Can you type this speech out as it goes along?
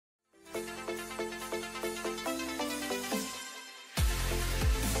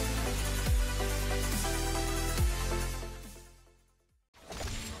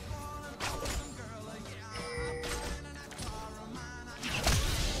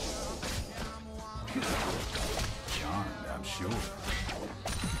I'm sure.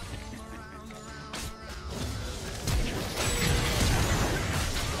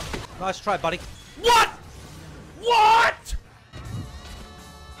 Nice try, buddy. What? What?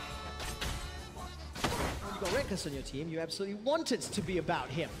 When you've got Reckless on your team, you absolutely want it to be about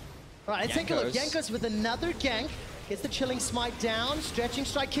him. All right, let's take a look. Jankos with another gank. Gets the chilling smite down. Stretching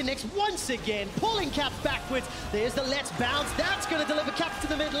strike connects once again. Pulling Caps backwards. There's the let's bounce. That's going to deliver Caps to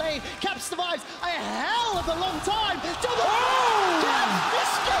the mid lane. Caps survives a hell of a long time. Caps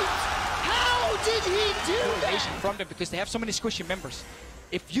escaped. How did he do that? From them because they have so many squishy members.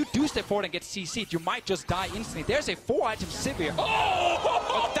 If you do step forward and get CC'd, you might just die instantly. There's a 4-item Sivir.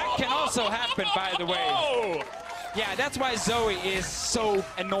 But that can also happen, by the way. Yeah, that's why Zoe is so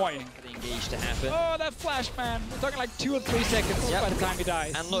annoying. For the engage to happen. Oh, that flash, man. We're talking like 2 or 3 seconds by the time he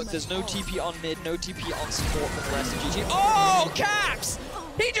dies. And look, there's no TP on mid, no TP on support from the rest of GG. Oh, Caps!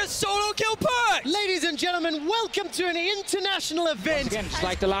 He just solo kill Perk! Ladies and gentlemen, welcome to an international event. Again, just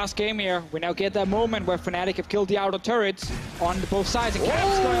like the last game here, we now get that moment where Fnatic have killed the outer turrets on both sides. And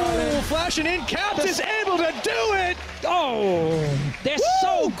Caps going all in. Flashing in, Caps is able to do it! Oh, they're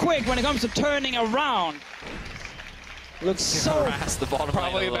so quick when it comes to turning around. Looks so... Harass the bottom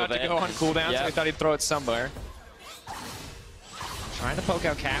Probably lane a about to bit. go on cooldown, Yeah. so he thought he'd throw it somewhere. Trying to poke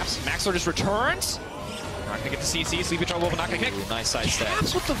out Caps. Maxor just returns. Not gonna get the CC, Sleepy Trouble, but not gonna connect. Nice side step.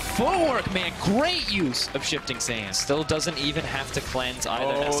 Caps with the footwork, man. Great use of shifting sand. Still doesn't even have to cleanse either.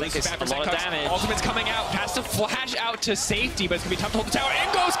 Oh, Essek is a lot of damage. Ultimate's coming out. Has to flash out to safety, but it's gonna be tough to hold the tower.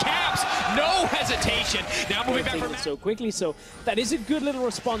 In goes Caps. No hesitation. Now moving back for so quickly, so that is a good little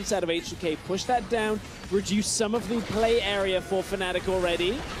response out of H2K. Push that down, reduce some of the play area for Fnatic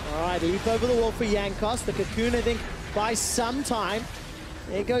already. All right, leap over the wall for Jankos. The Cocoon, I think, buys some time.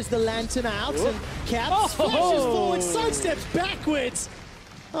 There goes the Lantern out, and Caps flashes forward, sidesteps backwards.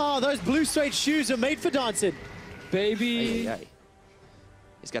 Oh, those blue suede shoes are made for dancing. Baby.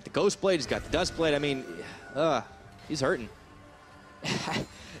 He's got the Ghost Blade, he's got the Dust Blade. I mean, he's hurting.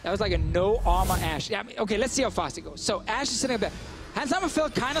 That was like a no armor Ashe. Yeah, I mean, okay, let's see how fast it goes. So Ashe is sitting up there. Handsama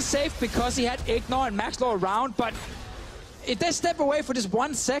felt kind of safe because he had Ignore and Max Law around, but if they step away for just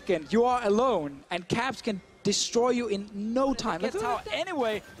 1 second, you are alone, and Caps can destroy you in no time. That's how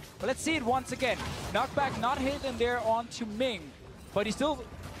anyway, but let's see it once again. Knockback not hidden there onto Ming, but he still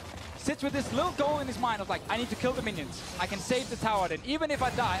sits with this little goal in his mind of like, I need to kill the minions. I can save the tower then. Even if I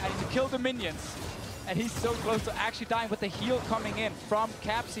die, I need to kill the minions. And he's so close to actually dying with the heal coming in from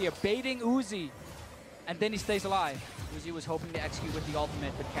Caps here, baiting Uzi. And then he stays alive. Uzi was hoping to execute with the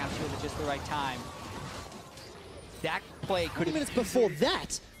ultimate, but Caps healed at just the right time. That play could 20 minutes before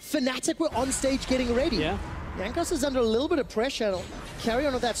that, Fnatic were on stage getting ready. Yeah. Jankos is under a little bit of pressure. I'll carry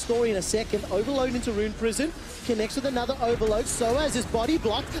on with that story in a second. Overload into Rune Prison. Connects with another overload. So as his body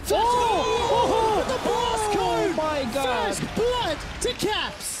blocked. The blast cone! Oh my god! First blood to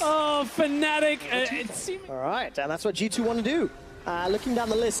Caps! Oh, Fnatic. It seems... All right, and that's what G2 want to do. Looking down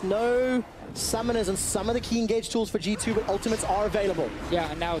the list, no summoners and some of the key engage tools for G2, but ultimates are available. Yeah,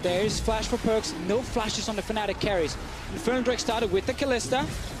 and now there's flash for perks, no flashes on the Fnatic carries. Infernal Drake started with the Kalista.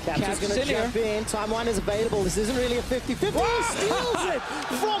 Caps is going to jump in, timeline is available. This isn't really a 50-50, he steals it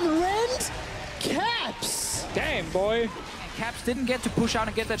from Rend. Caps! Damn, boy. And Caps didn't get to push out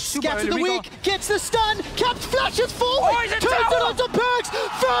and get that super Scatter the early weak, gets the stun, Caps flashes forward, Oh, he's a turns it tower! onto Perks,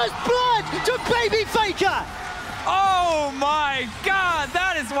 first blood to Baby Faker! Oh my god,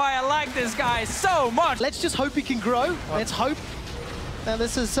 that is why I like this guy so much. Let's just hope he can grow. Let's hope that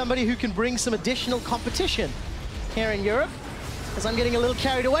this is somebody who can bring some additional competition here in Europe. As I'm getting a little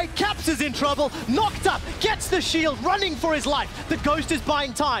carried away, Caps is in trouble, knocked up, gets the shield, running for his life. The Ghost is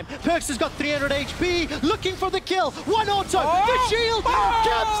buying time. Perks has got 300 HP, looking for the kill. One auto, the shield,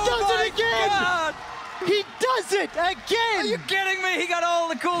 Caps does it again! God. He does it again! Are you kidding me? He got all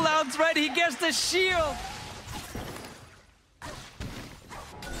the cooldowns ready, he gets the shield.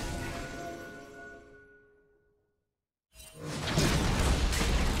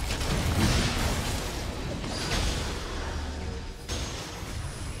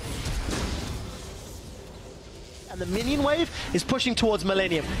 And the minion wave is pushing towards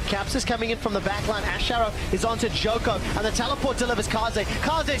Millennium. Caps is coming in from the backline. Ashe Arrow is onto Joko, and the teleport delivers Kaze.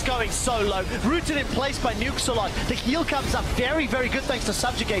 Kaze's going so low, rooted in place by Nuxalon. The heal comes up very, very good thanks to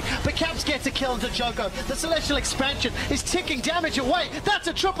Subjugate, but Caps gets a kill into Joko. The Celestial Expansion is ticking damage away. That's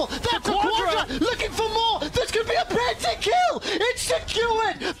a triple, that's a quadra, looking for more. This could be a pentakill. It's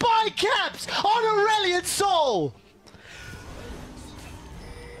secured by Caps on Aurelion Soul.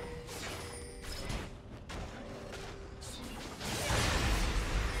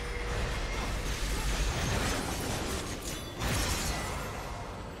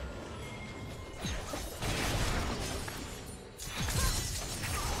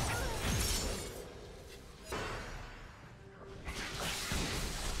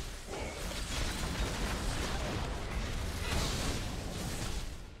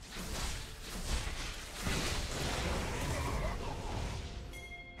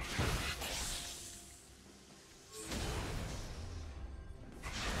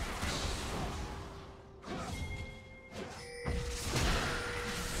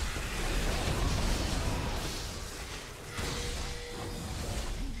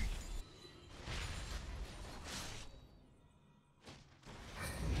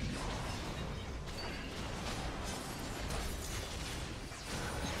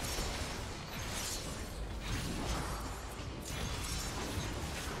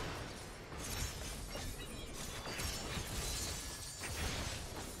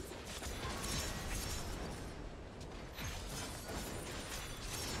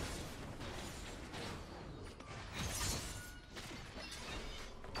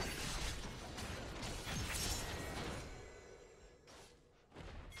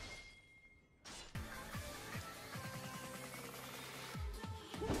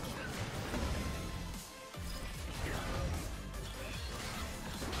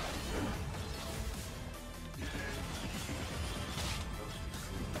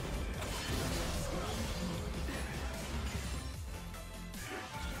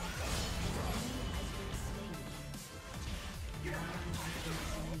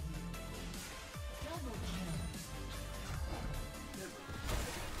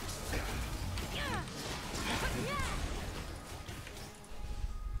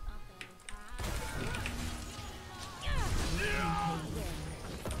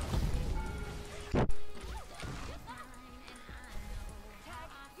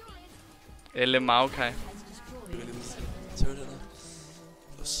 Elle Maokai.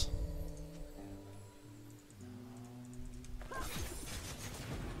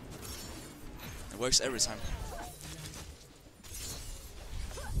 It works every time.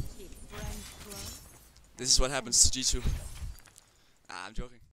 This is what happens to G2.